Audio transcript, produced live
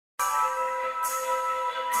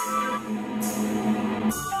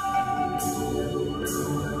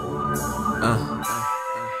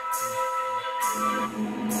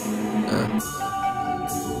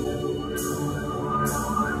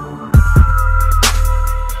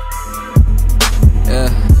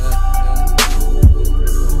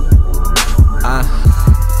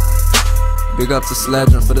Big up to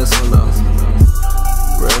Sledgeon for this one though.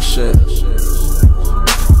 Real shit.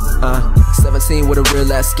 17 with a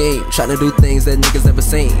real ass scheme, tryna do things that niggas never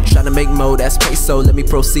seen. Tryna make mo that's peso, let me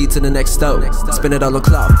proceed to the next stove. Spin it all on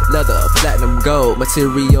cloth, leather, platinum, gold.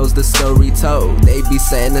 Materials, the story told. They be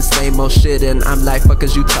saying the same old shit and I'm like, fuck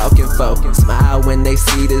is you talking for? Smile when they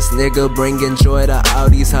see this nigga bringing joy to all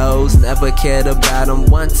these hoes. Never cared about them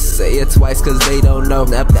once, say it twice cause they don't know.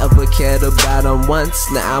 Never cared about them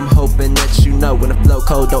once, now I'm hoping that you know. When the flow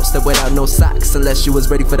cold, don't step without no socks unless you was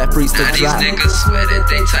ready for that freestyle drop. Now these niggas swear that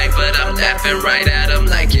they tight but I'm laughing right at them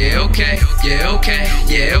like yeah okay, yeah okay,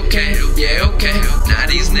 yeah okay, yeah okay. Now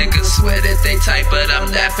these niggas swear that they tight but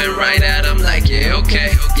I'm laughing right at them like yeah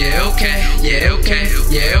okay, yeah okay, yeah okay,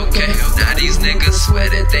 yeah okay. Now these niggas swear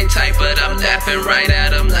that they tight but I'm laughing right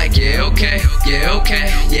at them like yeah okay, yeah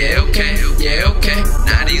okay, yeah okay, yeah okay.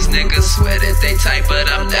 Now these niggas swear that they tight but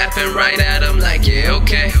I'm laughing right at them like yeah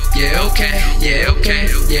okay, yeah okay, yeah okay,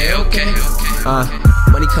 yeah okay.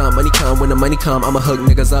 Money come, when the money come, I'ma hook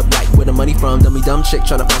niggas up like where the money from. Dummy dumb chick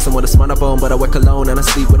tryna find someone to smart up on, but I work alone and I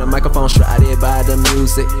sleep with a microphone shrouded by the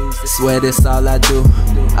music. Swear this all I do,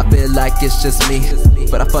 I feel like it's just me,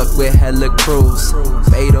 but I fuck with hella crews.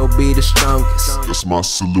 Fado be the strongest. That's my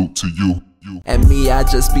salute to you. And me, I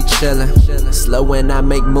just be chillin', slow when I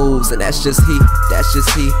make moves, and that's just he, that's just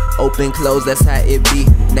he. Open, close, that's how it be.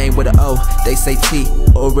 Name with a O, they say T.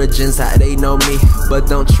 Origins, how they know me. But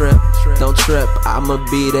don't trip, I'ma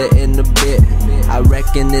be there in a bit. I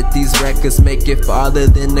reckon that these records make it farther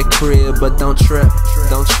than the crib. But don't trip,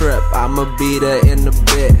 I'ma be there in a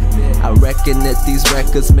bit. I reckon that these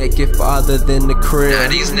records make it farther than the crib. Now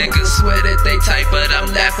these niggas swear that they tight but I'm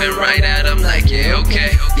laughing right at them like yeah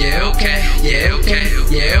okay, yeah okay, yeah okay,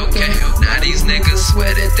 yeah okay. Now these niggas swear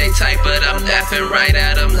that they tight but I'm laughing right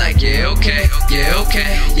at them like yeah okay, yeah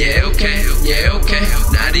okay, yeah okay, yeah okay.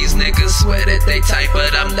 Now these niggas swear that they tight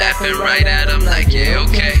but I'm laughing right at them like yeah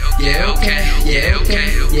okay, yeah okay, yeah okay,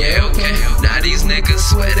 yeah okay. Now these niggas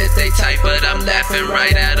swear that they tight but I'm laughing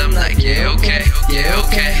right at them like yeah okay, yeah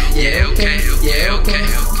okay, yeah okay.